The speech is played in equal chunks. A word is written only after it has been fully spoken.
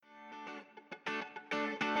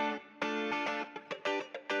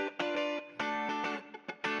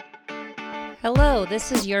Hello,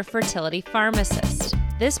 this is your fertility pharmacist.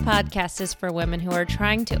 This podcast is for women who are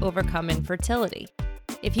trying to overcome infertility.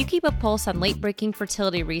 If you keep a pulse on late-breaking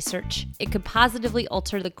fertility research, it could positively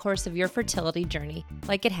alter the course of your fertility journey,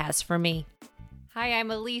 like it has for me. Hi,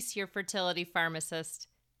 I'm Elise, your fertility pharmacist.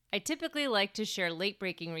 I typically like to share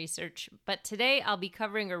late-breaking research, but today I'll be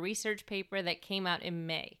covering a research paper that came out in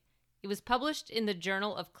May. It was published in the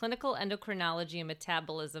Journal of Clinical Endocrinology and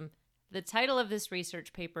Metabolism. The title of this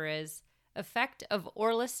research paper is Effect of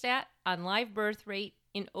Orlistat on Live Birth Rate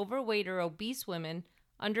in Overweight or Obese Women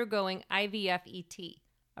Undergoing IVF-ET,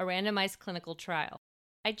 a randomized clinical trial.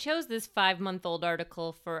 I chose this 5-month-old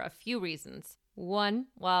article for a few reasons. One,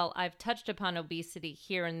 while I've touched upon obesity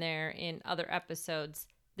here and there in other episodes,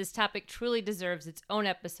 this topic truly deserves its own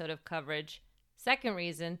episode of coverage. Second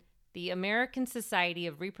reason, the American Society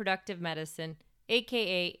of Reproductive Medicine,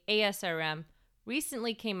 aka ASRM,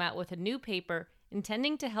 recently came out with a new paper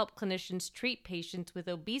intending to help clinicians treat patients with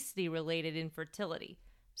obesity-related infertility,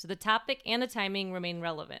 so the topic and the timing remain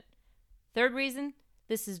relevant. Third reason,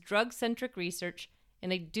 this is drug-centric research,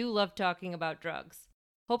 and I do love talking about drugs.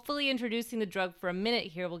 Hopefully introducing the drug for a minute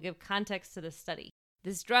here will give context to the study.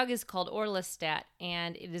 This drug is called Orlistat,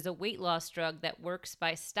 and it is a weight loss drug that works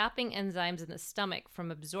by stopping enzymes in the stomach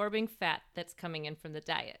from absorbing fat that's coming in from the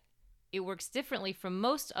diet. It works differently from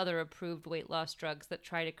most other approved weight loss drugs that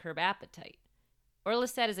try to curb appetite.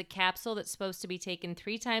 Orlistat is a capsule that's supposed to be taken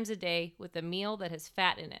 3 times a day with a meal that has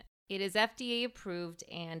fat in it. It is FDA approved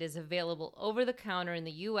and is available over the counter in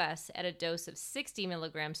the US at a dose of 60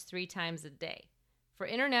 milligrams 3 times a day. For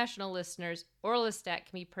international listeners, Orlistat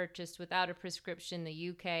can be purchased without a prescription in the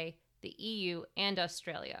UK, the EU, and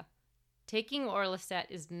Australia. Taking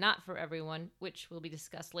Orlistat is not for everyone, which will be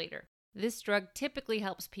discussed later. This drug typically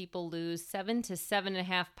helps people lose 7 to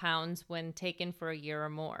 7.5 pounds when taken for a year or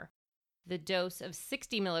more. The dose of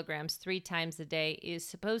 60 milligrams 3 times a day is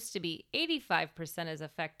supposed to be 85% as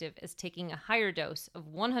effective as taking a higher dose of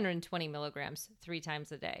 120 milligrams 3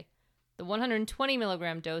 times a day. The 120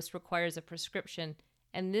 milligram dose requires a prescription,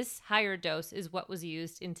 and this higher dose is what was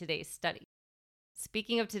used in today's study.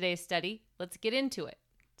 Speaking of today's study, let's get into it,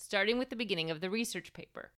 starting with the beginning of the research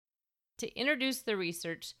paper. To introduce the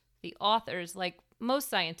research, the authors, like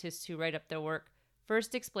most scientists who write up their work,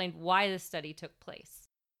 first explained why the study took place.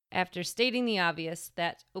 After stating the obvious,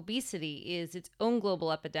 that obesity is its own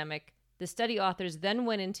global epidemic, the study authors then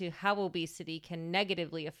went into how obesity can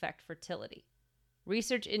negatively affect fertility.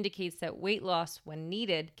 Research indicates that weight loss, when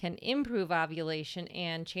needed, can improve ovulation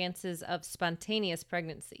and chances of spontaneous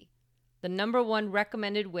pregnancy. The number one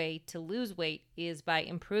recommended way to lose weight is by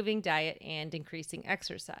improving diet and increasing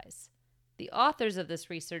exercise. The authors of this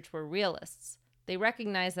research were realists. They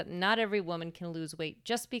recognize that not every woman can lose weight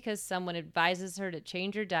just because someone advises her to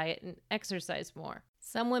change her diet and exercise more.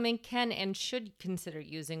 Some women can and should consider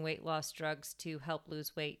using weight loss drugs to help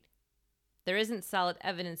lose weight. There isn't solid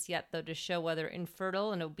evidence yet, though, to show whether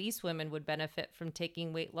infertile and obese women would benefit from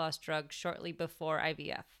taking weight loss drugs shortly before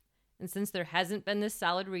IVF. And since there hasn't been this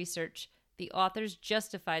solid research, the authors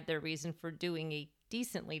justified their reason for doing a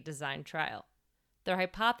decently designed trial. Their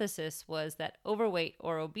hypothesis was that overweight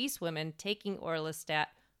or obese women taking Orlistat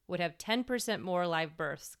would have 10% more live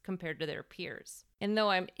births compared to their peers. And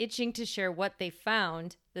though I'm itching to share what they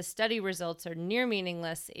found, the study results are near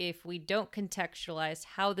meaningless if we don't contextualize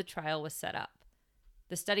how the trial was set up.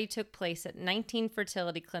 The study took place at 19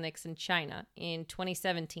 fertility clinics in China in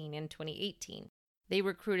 2017 and 2018. They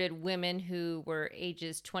recruited women who were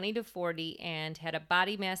ages 20 to 40 and had a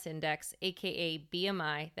body mass index, aka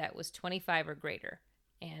BMI, that was 25 or greater.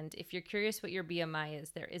 And if you're curious what your BMI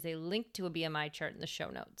is, there is a link to a BMI chart in the show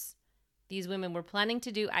notes. These women were planning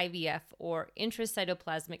to do IVF, or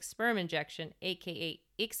intracytoplasmic sperm injection, aka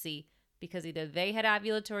ICSI, because either they had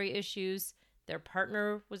ovulatory issues, their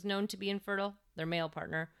partner was known to be infertile, their male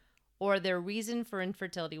partner, or their reason for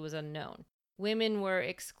infertility was unknown. Women were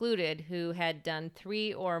excluded who had done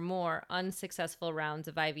 3 or more unsuccessful rounds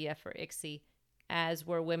of IVF or ICSI, as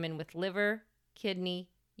were women with liver, kidney,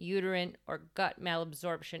 uterine, or gut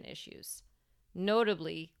malabsorption issues.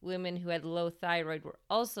 Notably, women who had low thyroid were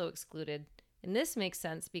also excluded, and this makes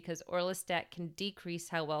sense because Orlistat can decrease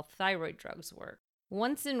how well thyroid drugs work.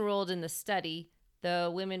 Once enrolled in the study,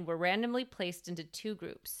 the women were randomly placed into 2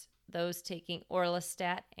 groups, those taking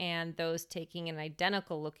Orlistat and those taking an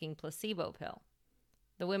identical-looking placebo pill.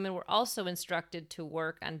 The women were also instructed to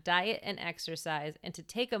work on diet and exercise and to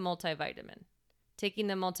take a multivitamin. Taking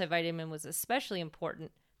the multivitamin was especially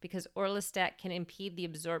important because Orlistat can impede the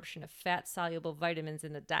absorption of fat-soluble vitamins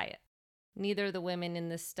in the diet. Neither the women in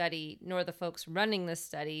this study nor the folks running this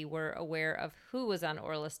study were aware of who was on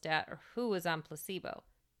Orlistat or who was on placebo.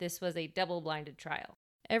 This was a double-blinded trial.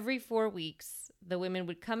 Every 4 weeks, the women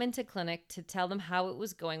would come into clinic to tell them how it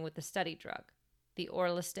was going with the study drug. The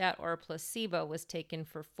orlistat or placebo was taken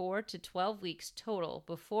for 4 to 12 weeks total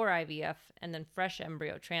before IVF and then fresh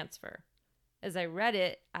embryo transfer. As I read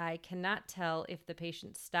it, I cannot tell if the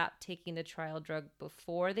patient stopped taking the trial drug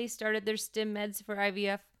before they started their stim meds for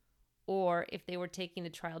IVF or if they were taking the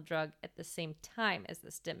trial drug at the same time as the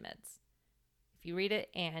stim meds. If you read it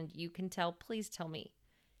and you can tell, please tell me.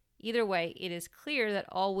 Either way, it is clear that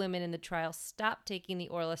all women in the trial stopped taking the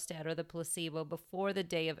orlistat or the placebo before the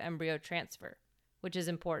day of embryo transfer, which is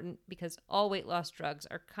important because all weight loss drugs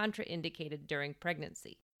are contraindicated during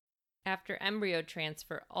pregnancy. After embryo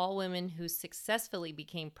transfer, all women who successfully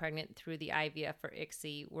became pregnant through the IVF or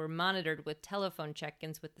ICSI were monitored with telephone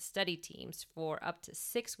check-ins with the study teams for up to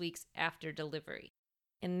 6 weeks after delivery.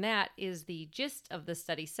 And that is the gist of the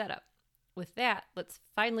study setup. With that, let's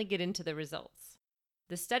finally get into the results.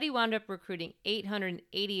 The study wound up recruiting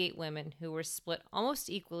 888 women who were split almost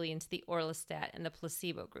equally into the orlistat and the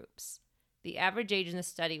placebo groups. The average age in the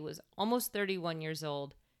study was almost 31 years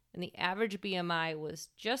old, and the average BMI was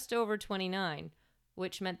just over 29,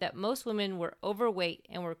 which meant that most women were overweight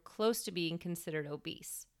and were close to being considered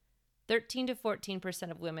obese. 13 to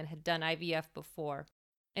 14% of women had done IVF before,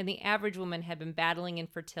 and the average woman had been battling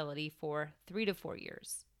infertility for 3 to 4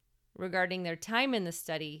 years. Regarding their time in the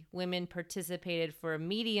study, women participated for a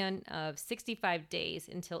median of 65 days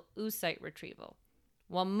until oocyte retrieval.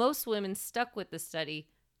 While most women stuck with the study,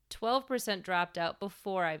 12% dropped out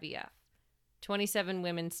before IVF. 27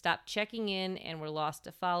 women stopped checking in and were lost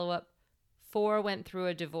to follow-up. 4 went through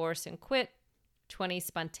a divorce and quit. 20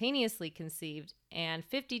 spontaneously conceived, and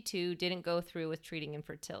 52 didn't go through with treating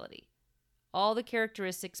infertility. All the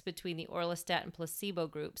characteristics between the orlistat and placebo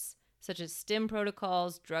groups, such as stim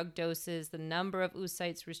protocols, drug doses, the number of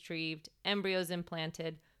oocytes retrieved, embryos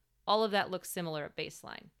implanted, all of that looks similar at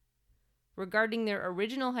baseline. Regarding their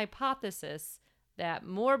original hypothesis that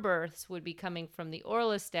more births would be coming from the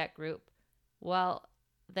orlistat group, well,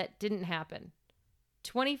 that didn't happen.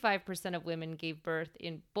 25% of women gave birth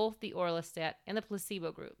in both the orlistat and the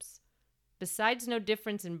placebo groups. Besides no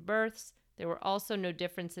difference in births, there were also no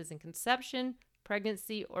differences in conception,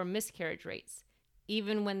 pregnancy, or miscarriage rates,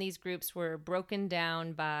 even when these groups were broken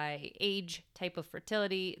down by age, type of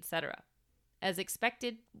fertility, etc. As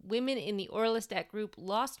expected, women in the orlistat group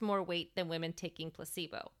lost more weight than women taking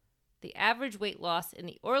placebo. The average weight loss in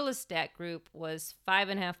the orlistat group was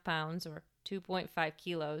 5.5 pounds, or 2.5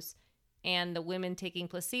 kilos, and the women taking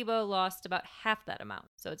placebo lost about half that amount.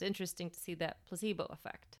 So it's interesting to see that placebo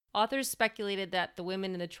effect. Authors speculated that the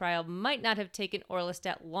women in the trial might not have taken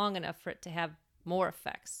orlistat long enough for it to have more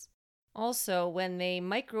effects. Also, when they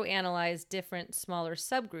microanalyzed different smaller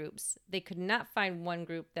subgroups, they could not find one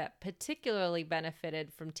group that particularly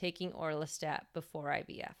benefited from taking orlistat before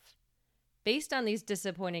IVF. Based on these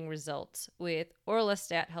disappointing results, with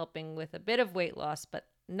orlistat helping with a bit of weight loss but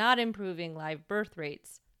not improving live birth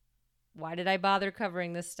rates, why did I bother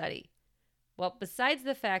covering this study? Well, besides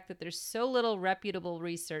the fact that there's so little reputable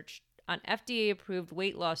research on FDA-approved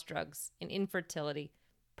weight loss drugs in infertility,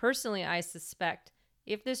 personally I suspect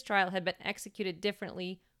if this trial had been executed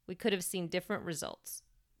differently, we could have seen different results.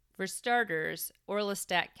 For starters,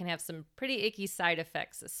 orlistat can have some pretty icky side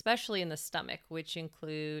effects, especially in the stomach, which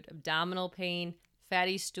include abdominal pain,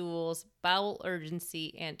 fatty stools, bowel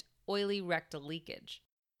urgency, and oily rectal leakage.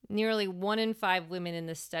 Nearly 1 in 5 women in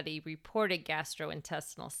this study reported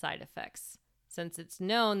gastrointestinal side effects. Since it's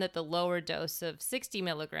known that the lower dose of 60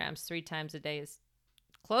 milligrams 3 times a day is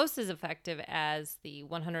close as effective as the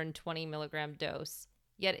 120 milligram dose,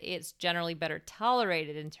 yet it's generally better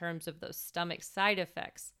tolerated in terms of those stomach side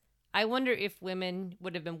effects, I wonder if women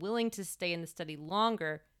would have been willing to stay in the study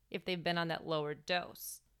longer if they've been on that lower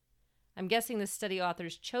dose. I'm guessing the study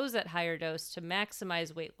authors chose that higher dose to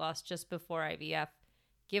maximize weight loss just before IVF,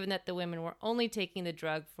 given that the women were only taking the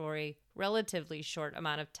drug for a relatively short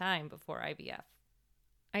amount of time before IVF.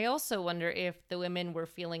 I also wonder if the women were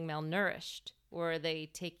feeling malnourished. Were they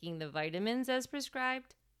taking the vitamins as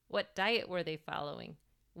prescribed? What diet were they following?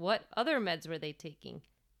 What other meds were they taking?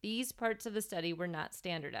 These parts of the study were not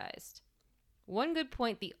standardized. One good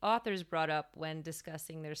point the authors brought up when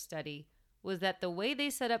discussing their study was that the way they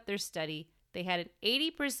set up their study, they had an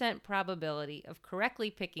 80% probability of correctly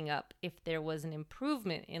picking up if there was an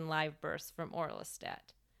improvement in live births from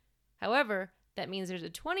orlistat. However, that means there's a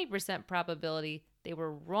 20% probability they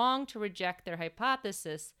were wrong to reject their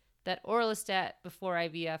hypothesis that orlistat before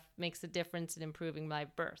IVF makes a difference in improving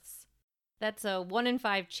live births. That's a 1 in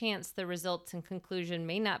 5 chance the results and conclusion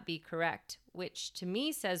may not be correct, which to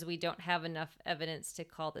me says we don't have enough evidence to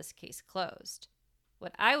call this case closed.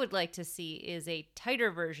 What I would like to see is a tighter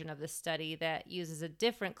version of the study that uses a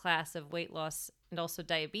different class of weight loss and also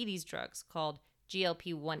diabetes drugs called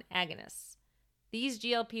GLP-1 agonists. These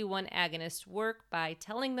GLP-1 agonists work by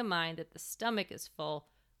telling the mind that the stomach is full,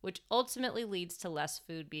 which ultimately leads to less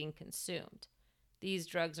food being consumed. These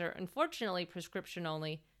drugs are unfortunately prescription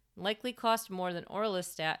only, and likely cost more than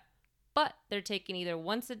Orlistat, but they're taken either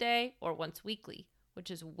once a day or once weekly, which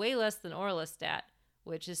is way less than Orlistat,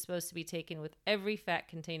 which is supposed to be taken with every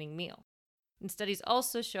fat-containing meal. And studies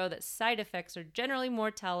also show that side effects are generally more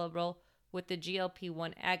tolerable with the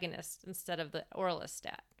GLP-1 agonist instead of the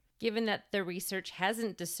Orlistat. Given that the research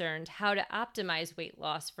hasn't discerned how to optimize weight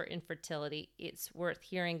loss for infertility, it's worth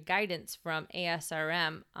hearing guidance from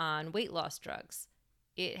ASRM on weight loss drugs.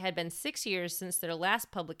 It had been 6 years since their last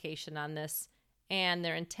publication on this, and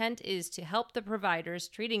their intent is to help the providers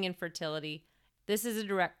treating infertility. This is a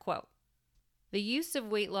direct quote. The use of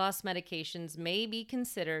weight loss medications may be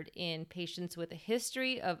considered in patients with a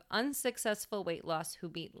history of unsuccessful weight loss who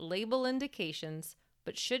meet label indications,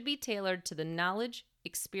 but should be tailored to the knowledge,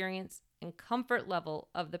 experience, and comfort level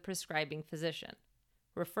of the prescribing physician.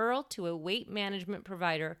 Referral to a weight management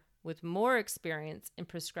provider with more experience in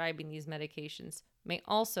prescribing these medications may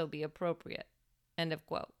also be appropriate. End of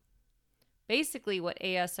quote. Basically, what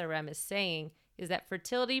ASRM is saying is that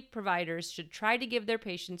fertility providers should try to give their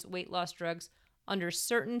patients weight loss drugs under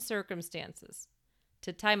certain circumstances.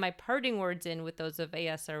 To tie my parting words in with those of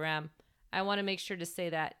ASRM, I want to make sure to say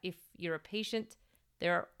that if you're a patient,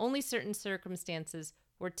 there are only certain circumstances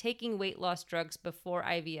where taking weight loss drugs before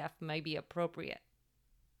IVF may be appropriate.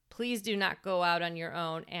 Please do not go out on your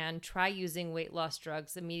own and try using weight loss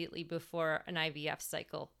drugs immediately before an IVF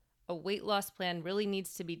cycle. A weight loss plan really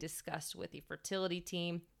needs to be discussed with the fertility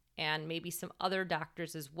team and maybe some other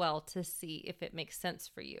doctors as well to see if it makes sense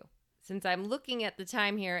for you. Since I'm looking at the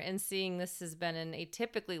time here and seeing this has been an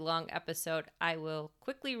atypically long episode, I will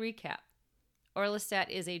quickly recap. Orlistat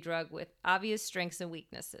is a drug with obvious strengths and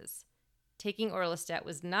weaknesses. Taking Orlistat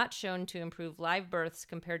was not shown to improve live births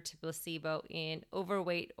compared to placebo in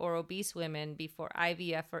overweight or obese women before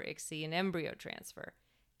IVF or ICSI and embryo transfer.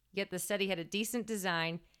 Yet the study had a decent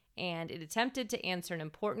design, and it attempted to answer an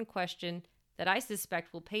important question that I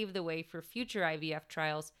suspect will pave the way for future IVF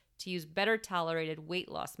trials to use better tolerated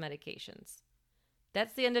weight loss medications.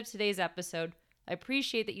 That's the end of today's episode. I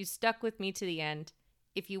appreciate that you stuck with me to the end.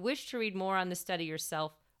 If you wish to read more on the study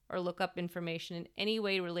yourself or look up information in any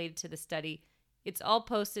way related to the study, it's all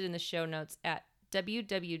posted in the show notes at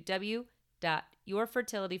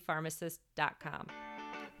www.yourfertilitypharmacist.com.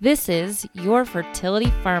 This is Your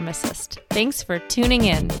Fertility Pharmacist. Thanks for tuning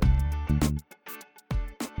in.